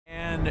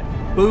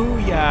on.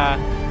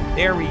 Booyah.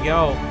 There we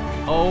go.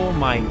 Oh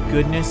my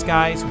goodness,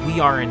 guys. We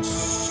are in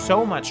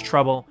so much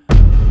trouble.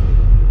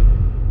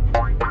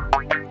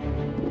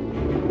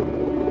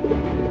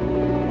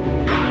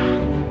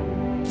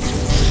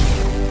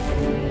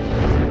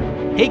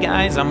 Hey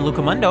guys, I'm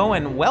Lukamundo,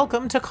 and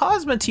welcome to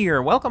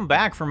Cosmoteer. Welcome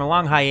back from a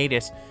long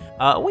hiatus.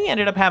 We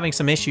ended up having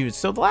some issues,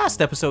 so the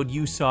last episode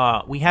you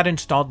saw, we had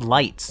installed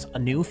lights, a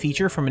new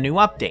feature from a new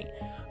update.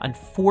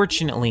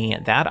 Unfortunately,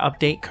 that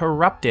update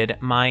corrupted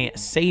my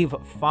save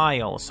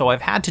file, so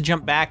I've had to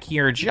jump back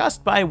here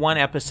just by one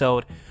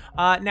episode.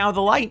 Now, the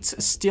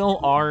lights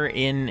still are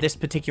in this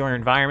particular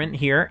environment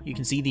here. You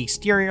can see the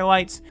exterior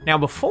lights. Now,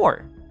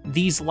 before,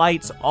 these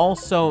lights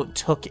also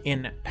took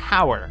in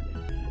power.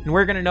 And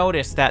we're going to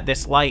notice that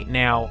this light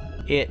now,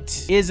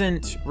 it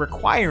isn't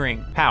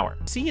requiring power.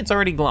 See, it's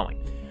already glowing.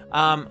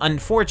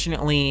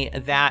 Unfortunately,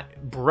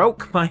 that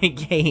broke my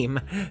game,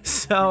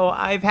 so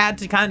I've had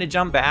to kind of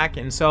jump back,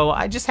 and so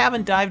I just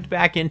haven't dived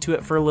back into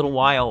it for a little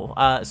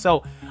while.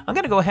 So I'm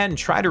going to go ahead and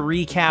try to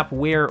recap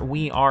where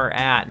we are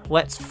at.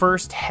 Let's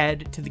first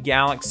head to the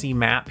galaxy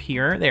map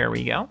here. There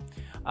we go.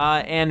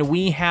 And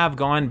we have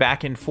gone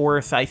back and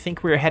forth. I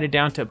think we're headed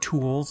down to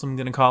tools, I'm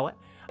going to call it.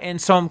 And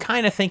so I'm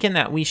kind of thinking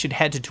that we should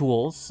head to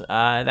tools.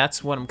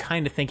 That's what I'm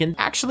kind of thinking.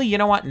 Actually, you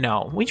know what?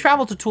 No. We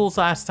traveled to tools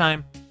last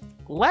time.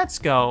 Let's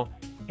go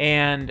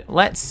and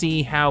let's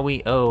see how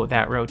we... Oh,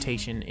 that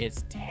rotation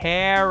is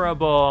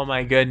terrible. Oh,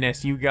 my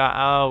goodness. You got...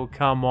 Oh,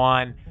 come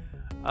on.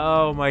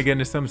 Oh, my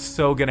goodness. I'm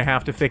so going to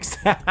have to fix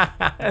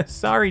that.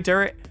 Sorry,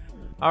 turret.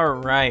 All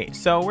right.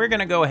 So we're going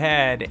to go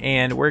ahead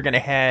and we're going to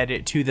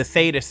head to the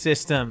Theta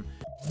system.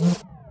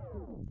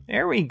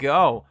 There we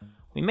go.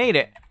 We made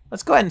it.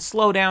 Let's go ahead and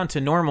slow down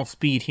to normal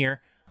speed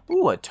here.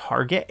 Ooh, a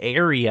target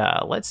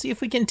area. Let's see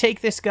if we can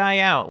take this guy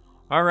out.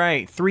 All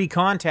right, 3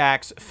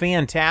 contacts.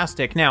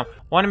 Fantastic. Now,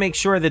 want to make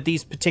sure that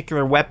these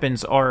particular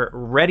weapons are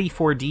ready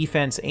for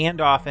defense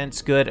and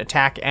offense. Good.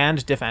 Attack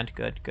and defend.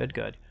 Good, good,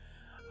 good.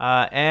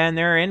 And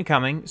they're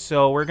incoming,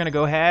 so we're going to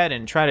go ahead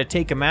and try to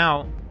take them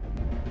out.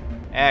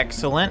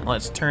 Excellent.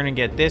 Let's turn and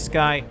get this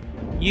guy.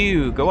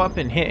 You, go up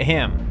and hit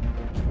him.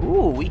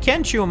 Ooh, we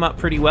can chew him up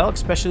pretty well,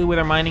 especially with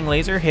our mining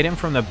laser. Hit him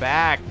from the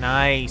back.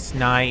 Nice,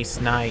 nice,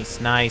 nice,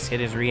 nice.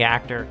 Hit his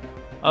reactor.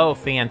 Oh,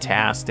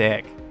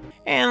 fantastic.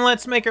 And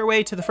let's make our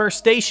way to the first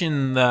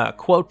station, the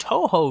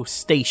Quotoho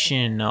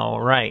station. All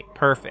right,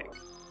 perfect.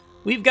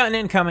 We've got an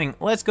incoming.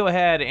 Let's go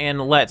ahead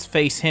and let's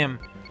face him.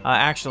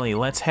 Actually,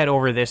 let's head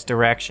over this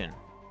direction.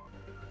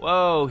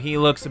 Whoa, he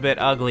looks a bit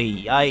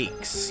ugly.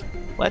 Yikes.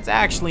 Let's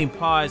actually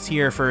pause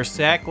here for a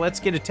sec.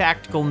 Let's get a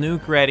tactical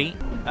nuke ready.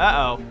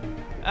 Uh-oh.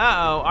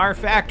 Uh-oh, our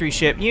factory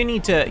ship. You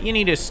need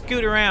to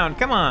scoot around.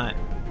 Come on.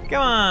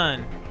 Come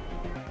on.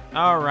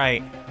 All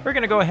right. We're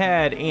going to go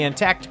ahead and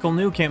tactical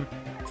nuke him.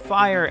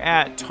 Fire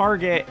at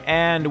target,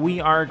 and we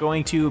are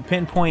going to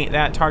pinpoint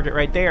that target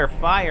right there.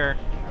 Fire.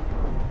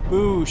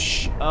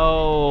 Boosh.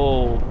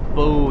 Oh,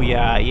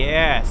 booyah.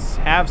 Yes.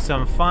 Have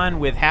some fun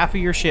with half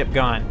of your ship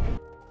gone.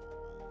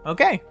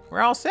 Okay, we're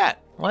all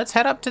set. Let's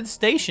head up to the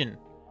station.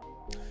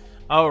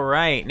 All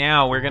right,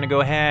 now we're going to go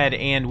ahead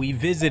and we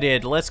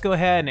visited. Let's go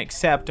ahead and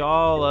accept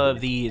all of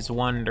these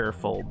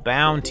wonderful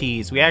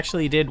bounties. We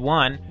actually did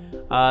one,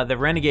 the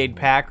Renegade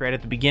pack right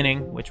at the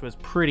beginning, which was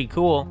pretty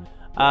cool.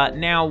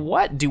 Now,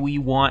 what do we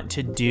want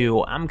to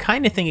do? I'm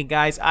kind of thinking,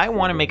 guys, I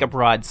want to make a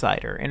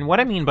broadsider. And what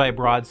I mean by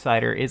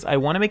broadsider is I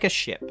want to make a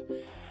ship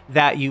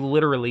that you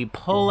literally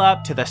pull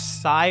up to the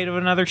side of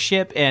another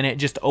ship and it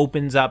just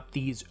opens up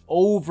these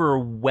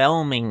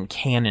overwhelming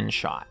cannon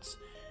shots.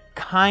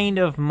 Kind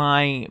of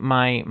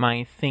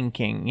my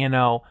thinking, you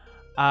know.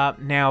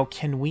 Now,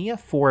 can we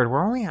afford...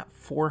 We're only at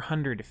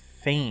 400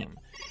 fame.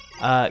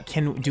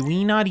 Do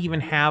we not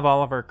even have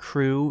all of our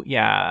crew?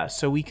 Yeah,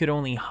 so we could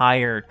only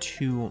hire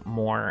 2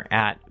 more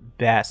at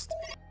best.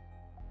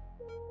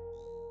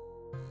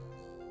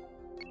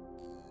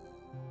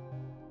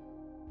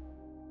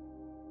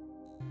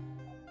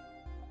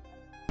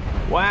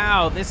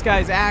 Wow, this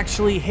guy's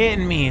actually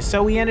hitting me.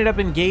 So we ended up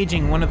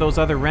engaging one of those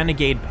other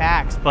Renegade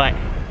packs, but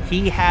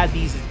he had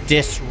these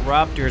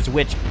disruptors,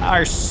 which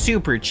are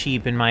super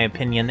cheap in my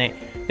opinion.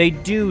 They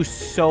do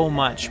so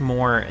much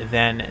more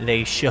than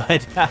they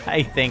should,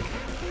 I think.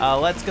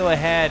 Let's go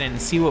ahead and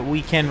see what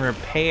we can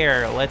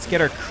repair. Let's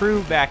get our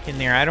crew back in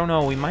there. I don't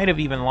know, we might have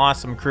even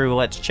lost some crew.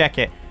 Let's check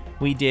it.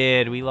 We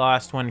did. We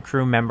lost 1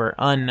 crew member,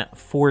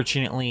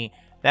 unfortunately.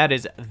 That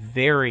is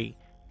very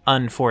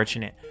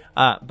unfortunate.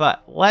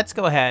 But let's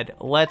go ahead.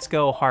 Let's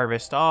go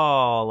harvest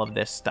all of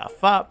this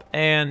stuff up,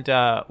 and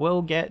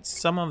we'll get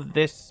some of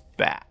this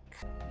back.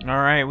 All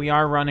right, we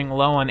are running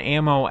low on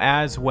ammo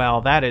as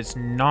well. That is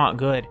not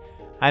good.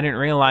 I didn't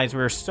realize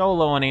we were so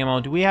low on ammo.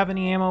 Do we have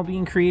any ammo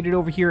being created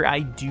over here?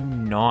 I do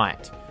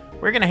not.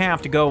 We're going to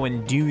have to go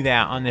and do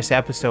that on this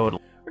episode.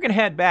 We're going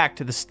to head back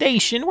to the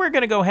station. We're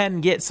going to go ahead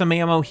and get some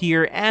ammo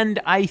here, and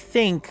I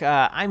think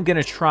I'm going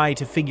to try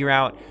to figure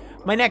out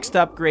my next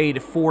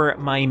upgrade for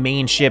my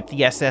main ship,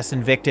 the SS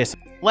Invictus.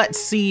 Let's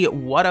see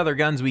what other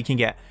guns we can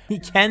get. We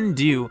can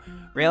do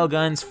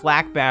Railguns,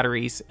 flak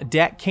batteries,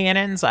 deck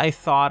cannons I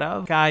thought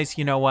of. Guys,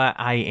 you know what?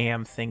 I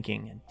am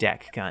thinking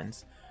deck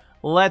guns.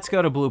 Let's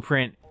go to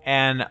Blueprint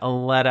and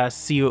let us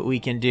see what we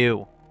can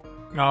do.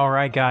 All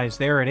right, guys,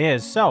 there it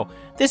is. So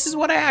this is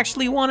what I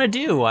actually want to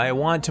do. I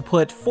want to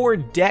put 4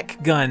 deck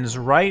guns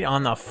right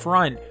on the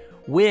front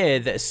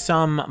with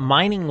some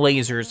mining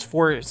lasers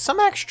for some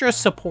extra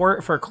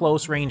support for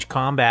close range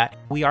combat.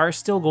 We are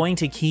still going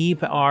to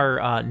keep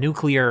our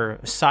nuclear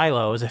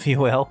silos, if you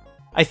will.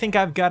 I think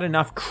I've got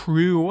enough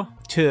crew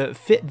to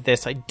fit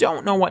this. I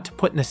don't know what to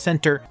put in the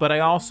center, but I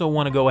also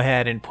want to go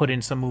ahead and put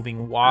in some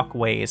moving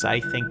walkways.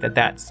 I think that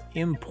that's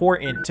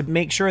important to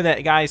make sure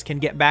that guys can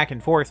get back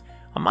and forth.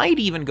 I might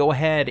even go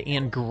ahead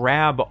and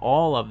grab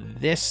all of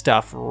this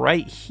stuff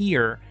right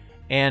here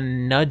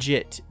and nudge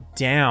it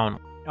down.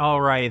 All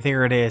right,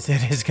 there it is.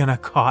 It is gonna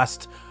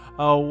cost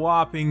a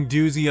whopping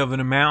doozy of an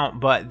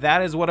amount, but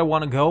that is what I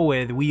want to go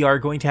with. We are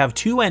going to have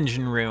 2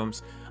 engine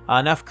rooms,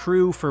 enough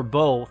crew for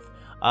both,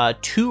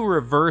 2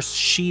 reverse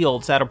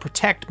shields that'll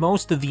protect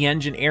most of the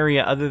engine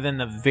area other than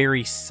the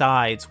very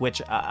sides, which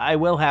I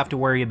will have to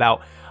worry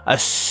about. A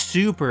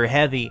super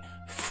heavy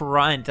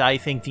front. I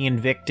think the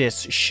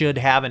Invictus should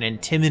have an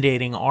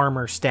intimidating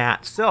armor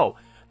stat. So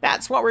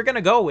that's what we're going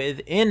to go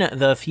with in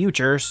the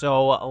future.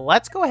 So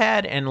let's go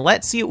ahead and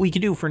let's see what we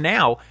can do for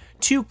now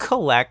to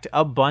collect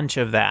a bunch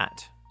of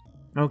that.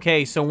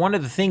 Okay, so one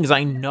of the things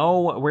I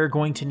know we're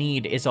going to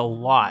need is a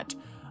lot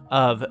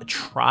of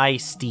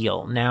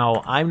tri-steel.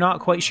 Now, I'm not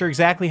quite sure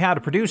exactly how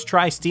to produce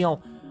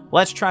tri-steel.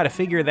 Let's try to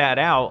figure that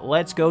out.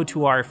 Let's go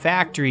to our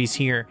factories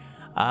here.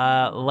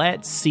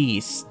 Let's see,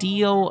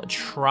 steel,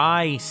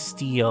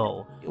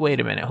 tri-steel. Wait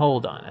a minute,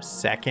 hold on a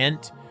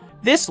second.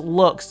 This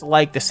looks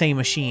like the same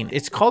machine.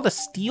 It's called a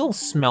steel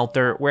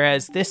smelter,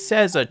 whereas this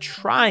says a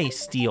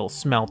tri-steel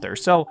smelter.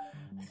 So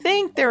I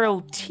think they're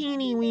a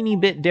teeny weeny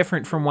bit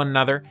different from one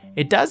another.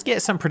 It does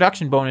get some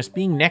production bonus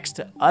being next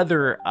to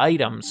other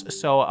items,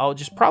 so I'll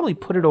just probably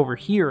put it over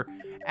here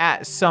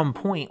at some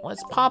point.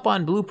 Let's pop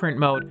on blueprint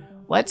mode.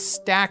 Let's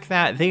stack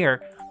that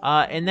there.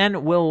 And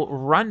then we'll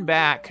run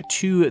back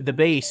to the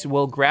base.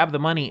 We'll grab the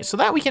money so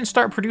that we can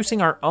start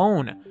producing our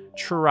own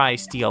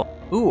tri-steel.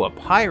 Ooh, a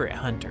pirate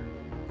hunter.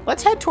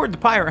 Let's head toward the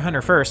pirate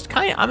hunter first.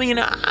 I'm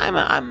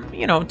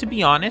you know, to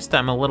be honest,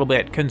 I'm a little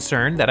bit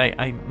concerned that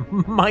I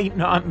might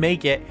not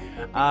make it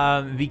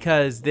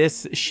because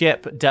this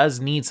ship does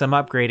need some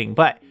upgrading,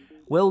 but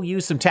we'll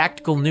use some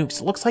tactical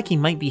nukes. Looks like he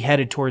might be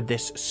headed toward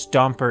this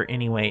stomper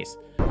anyways.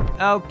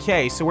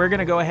 Okay, so we're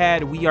gonna go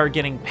ahead. We are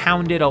getting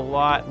pounded a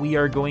lot. We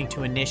are going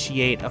to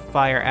initiate a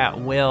fire at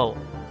will,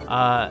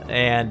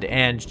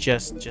 and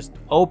just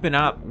open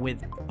up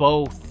with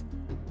both.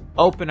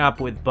 Open up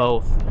with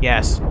both.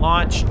 Yes,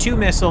 launch 2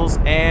 missiles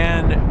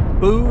and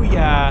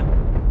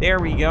booyah! There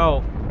we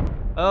go.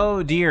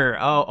 Oh dear.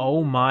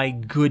 Oh my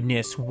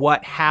goodness.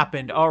 What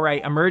happened? All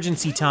right,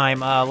 emergency time.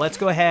 Let's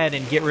go ahead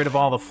and get rid of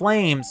all the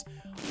flames.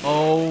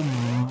 Oh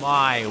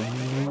my,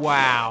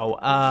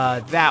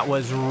 wow, that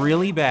was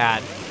really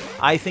bad.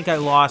 I think I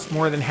lost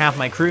more than half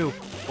my crew.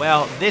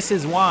 Well, this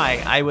is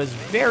why I was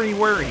very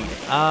worried.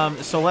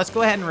 So let's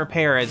go ahead and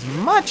repair as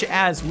much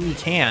as we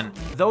can.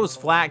 Those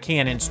flat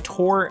cannons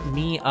tore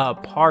me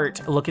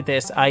apart. Look at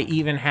this. I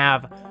even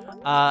have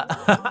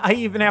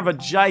a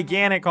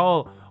gigantic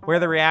hole where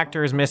the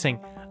reactor is missing.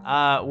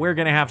 We're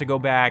gonna have to go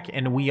back,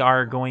 and we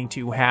are going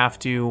to have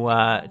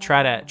to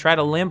try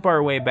to limp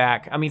our way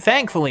back. I mean,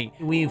 thankfully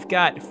we've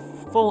got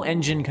full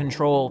engine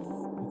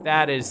control.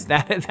 That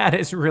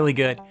is really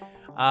good.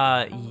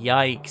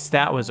 Yikes,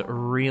 that was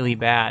really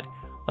bad.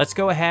 Let's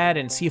go ahead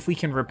and see if we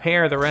can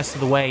repair the rest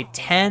of the way.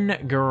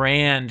 10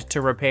 grand to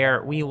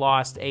repair. We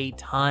lost a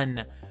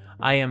ton.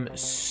 I am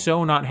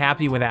so not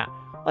happy with that.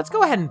 Let's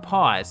go ahead and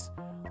pause.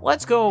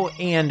 Let's go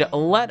and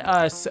let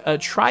us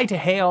try to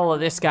hail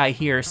this guy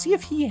here. See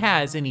if he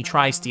has any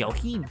tri-steel.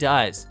 He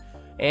does.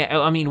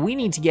 I mean, we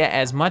need to get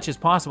as much as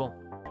possible.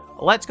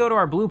 Let's go to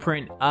our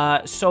blueprint.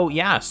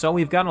 So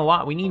we've got a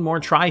lot. We need more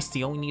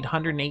tri-steel. We need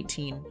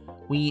 118.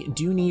 We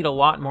do need a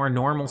lot more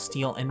normal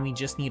steel, and we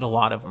just need a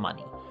lot of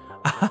money.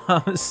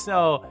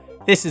 So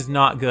this is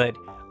not good.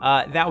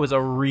 That was a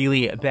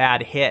really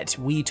bad hit.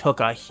 We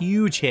took a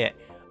huge hit,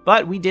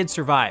 but we did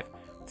survive.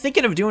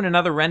 Thinking of doing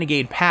another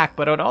renegade pack,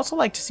 but I would also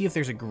like to see if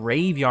there's a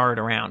graveyard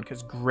around,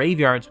 because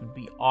graveyards would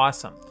be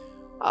awesome.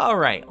 All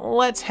right,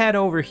 let's head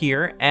over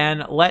here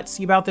and let's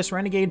see about this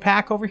renegade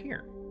pack over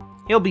here.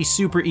 He'll be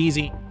super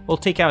easy. We'll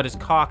take out his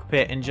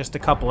cockpit in just a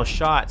couple of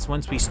shots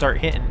once we start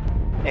hitting.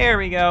 There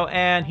we go,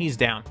 and he's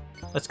down.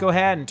 Let's go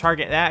ahead and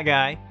target that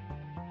guy.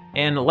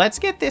 And let's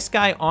get this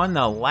guy on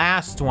the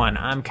last one.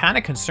 I'm kind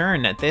of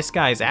concerned that this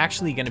guy is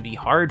actually going to be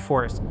hard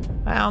for us.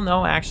 Well,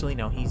 no, actually,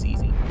 no, he's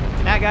easy.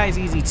 That guy's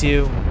easy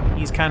too.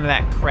 He's kind of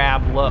that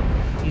crab look.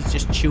 He's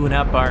just chewing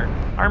up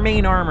our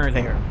main armor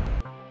there.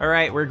 All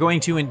right, we're going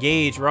to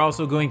engage. We're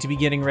also going to be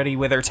getting ready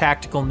with our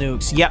tactical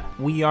nukes. Yep,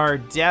 we are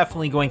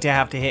definitely going to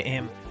have to hit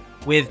him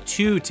with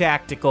 2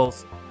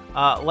 tacticals.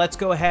 Let's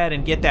go ahead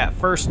and get that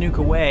first nuke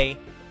away.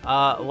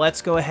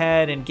 Let's go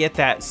ahead and get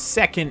that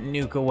second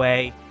nuke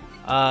away.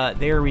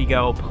 There we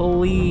go.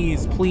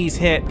 Please, please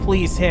hit,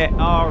 please hit.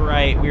 All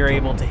right, we were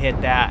able to hit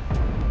that.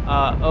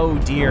 Oh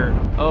dear,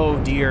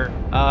 oh dear.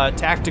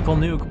 Tactical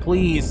nuke,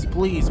 please,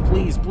 please,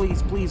 please,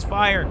 please, please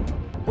fire.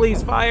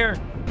 Please fire.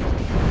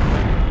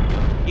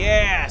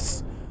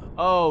 Yes.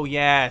 Oh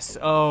yes,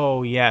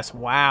 oh yes,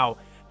 wow.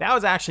 That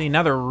was actually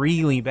another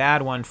really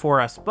bad one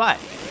for us, but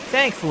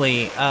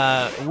thankfully,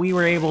 we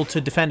were able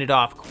to defend it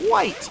off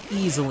quite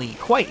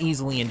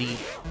easily indeed,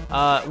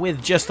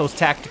 with just those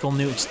tactical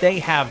nukes. They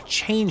have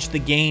changed the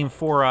game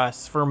for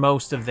us for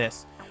most of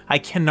this. I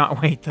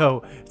cannot wait,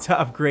 though, to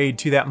upgrade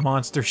to that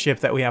monster ship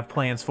that we have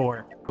plans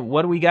for.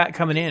 What do we got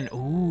coming in?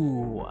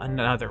 Ooh,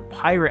 another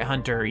pirate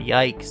hunter,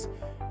 yikes.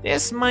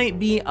 This might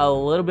be a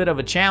little bit of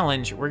a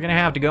challenge. We're gonna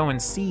have to go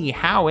and see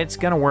how it's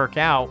gonna work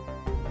out.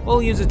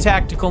 We'll use a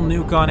tactical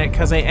nuke on it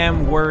because I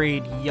am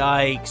worried.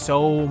 Yikes.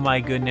 Oh my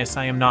goodness,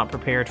 I am not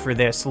prepared for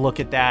this. Look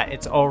at that.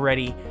 It's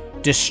already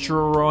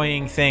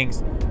destroying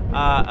things.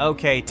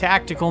 Okay,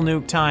 tactical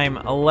nuke time.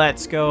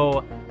 Let's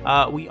go.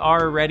 We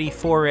are ready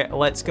for it.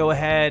 Let's go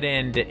ahead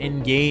and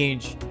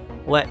engage.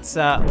 Let's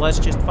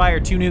just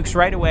fire 2 nukes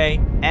right away.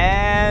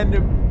 And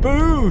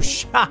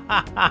boosh!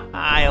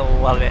 I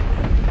love it.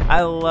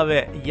 I love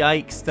it.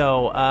 Yikes,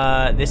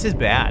 though. This is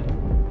bad.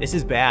 This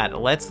is bad.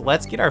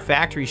 Let's get our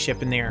factory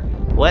ship in there.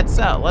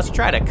 Let's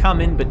try to come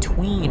in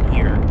between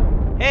here.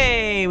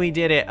 Hey, we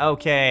did it.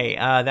 Okay,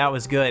 that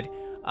was good.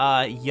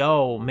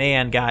 Yo,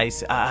 man,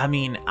 guys. I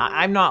mean,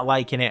 I'm not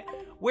liking it.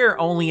 We're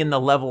only in the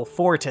level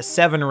 4 to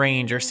 7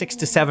 range or 6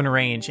 to 7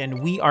 range,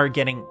 and we are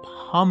getting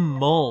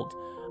pummeled.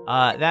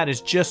 That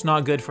is just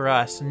not good for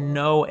us.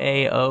 No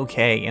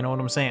A-okay. You know what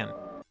I'm saying?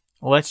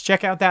 Let's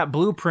check out that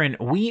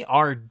blueprint. We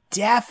are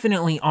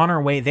definitely on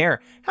our way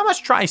there. How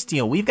much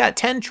tri-steel? We've got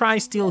 10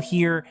 tri-steel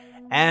here,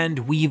 and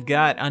we've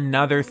got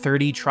another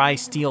 30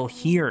 tri-steel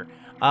here.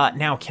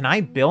 Now, can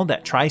I build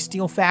that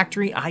tri-steel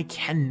factory? I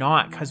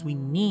cannot, because we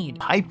need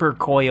hyper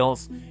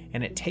coils,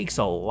 and it takes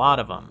a lot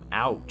of them.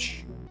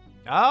 Ouch.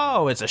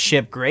 Oh, it's a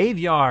ship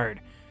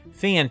graveyard.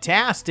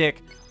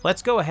 Fantastic.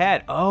 Let's go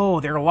ahead. Oh,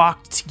 they're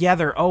locked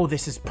together. Oh,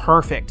 this is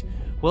perfect.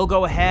 We'll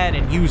go ahead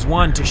and use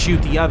one to shoot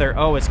the other.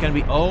 Oh, it's going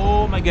to be...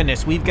 Oh, my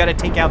goodness. We've got to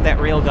take out that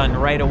railgun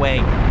right away.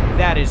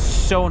 That is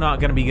so not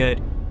going to be good.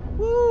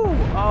 Woo!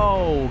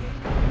 Oh,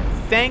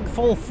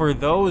 thankful for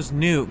those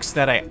nukes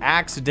that I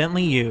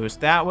accidentally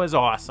used. That was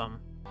awesome.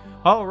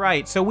 All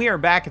right, so we are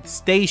back at the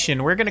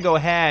station. We're going to go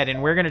ahead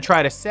and we're going to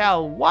try to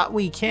sell what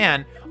we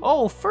can.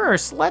 Oh,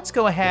 first, let's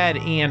go ahead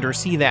and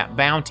receive that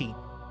bounty.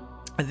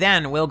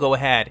 Then we'll go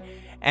ahead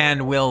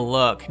and we'll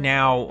look.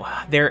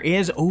 Now, there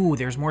is... Ooh,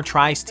 there's more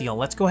tri-steel.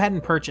 Let's go ahead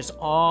and purchase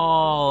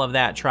all of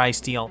that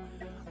tri-steel.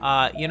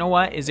 You know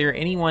what? Is there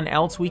anyone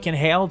else we can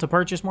hail to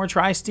purchase more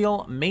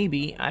tri-steel?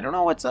 Maybe. I don't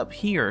know what's up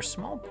here.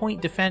 Small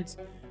point defense.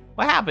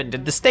 What happened?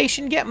 Did the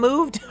station get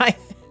moved?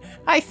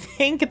 I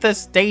think the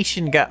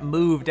station got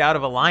moved out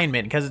of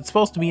alignment because it's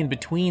supposed to be in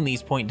between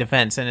these point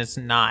defense and it's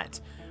not.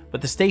 But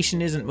the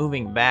station isn't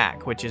moving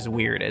back, which is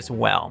weird as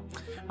well.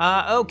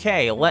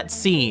 Okay, let's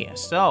see.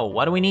 So,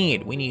 what do we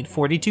need? We need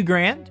 42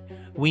 grand.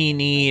 We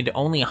need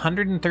only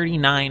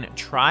 139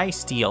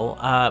 tri-steel,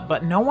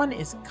 but no one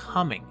is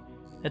coming.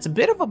 That's a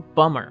bit of a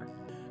bummer.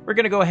 We're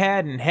going to go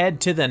ahead and head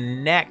to the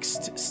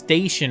next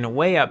station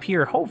way up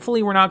here.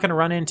 Hopefully, we're not going to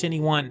run into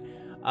anyone.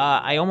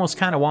 I almost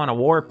kind of want to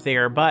warp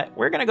there, but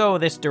we're going to go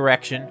this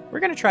direction. We're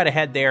going to try to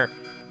head there,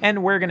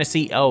 and we're going to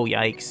see... Oh,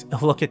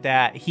 yikes. Look at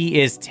that. He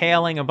is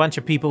tailing a bunch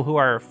of people who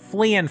are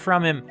fleeing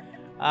from him.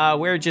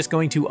 We're just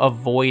going to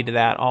avoid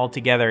that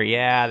altogether.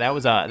 Yeah, that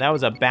was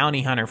a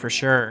bounty hunter for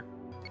sure.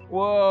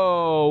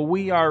 Whoa,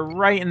 we are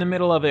right in the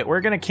middle of it. We're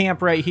going to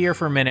camp right here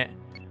for a minute.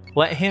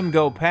 Let him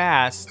go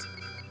past.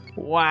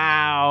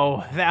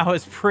 Wow, that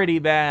was pretty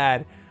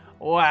bad.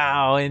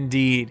 Wow,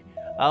 indeed.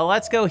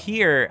 Let's go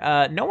here.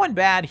 No one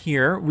bad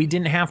here. We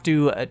didn't have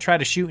to try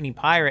to shoot any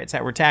pirates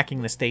that were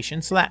attacking the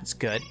station, so that's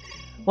good.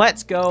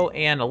 Let's go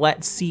and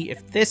let's see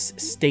if this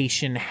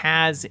station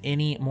has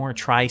any more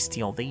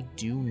tri-steel. They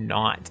do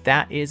not.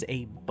 That is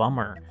a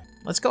bummer.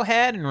 Let's go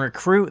ahead and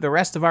recruit the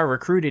rest of our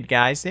recruited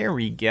guys. There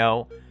we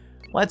go.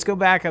 Let's go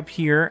back up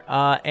here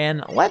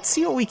and let's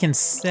see what we can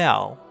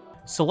sell.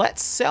 So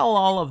let's sell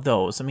all of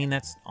those. I mean,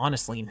 that's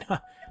honestly,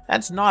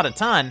 that's not a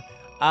ton.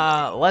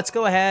 Let's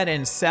go ahead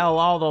and sell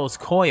all those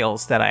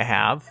coils that I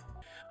have.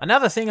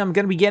 Another thing I'm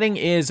going to be getting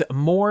is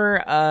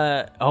more,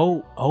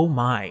 oh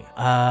my,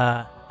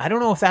 I don't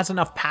know if that's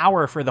enough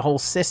power for the whole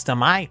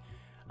system. I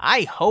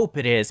hope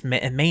it is.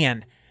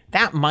 Man,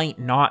 that might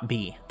not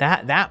be.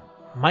 That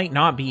might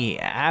not be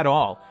at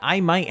all.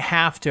 I might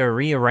have to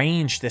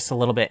rearrange this a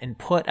little bit and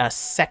put a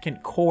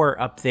second core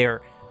up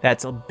there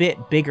that's a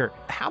bit bigger.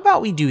 How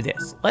about we do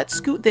this? Let's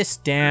scoot this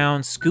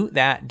down, scoot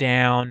that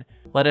down.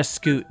 Let us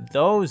scoot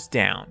those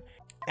down.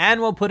 And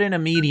we'll put in a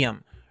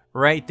medium.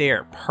 Right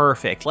there,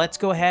 perfect. Let's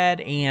go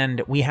ahead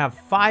and we have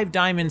 5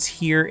 diamonds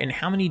here, and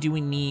how many do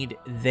we need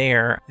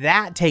there?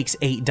 That takes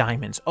 8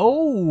 diamonds.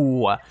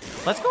 Oh,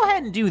 let's go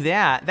ahead and do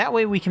that. That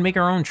way we can make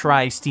our own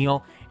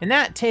tri-steel, And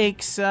that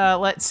takes,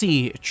 let's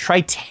see,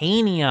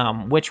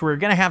 tritanium, which we're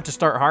going to have to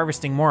start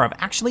harvesting more of.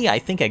 Actually, I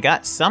think I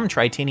got some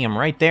tritanium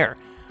right there.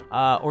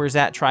 Or is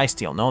that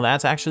tri-steel? No,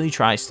 that's actually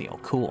tri-steel.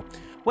 Cool.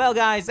 Well,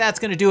 guys, that's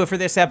going to do it for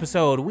this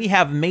episode. We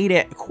have made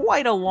it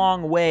quite a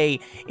long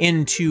way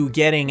into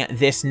getting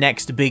this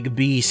next big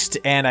beast,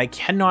 and I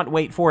cannot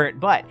wait for it,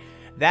 but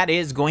that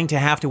is going to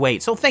have to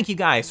wait. So thank you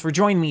guys for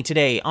joining me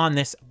today on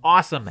this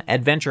awesome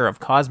adventure of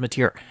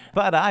Cosmoteer,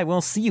 but I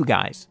will see you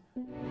guys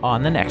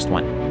on the next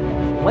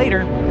one.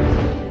 Later.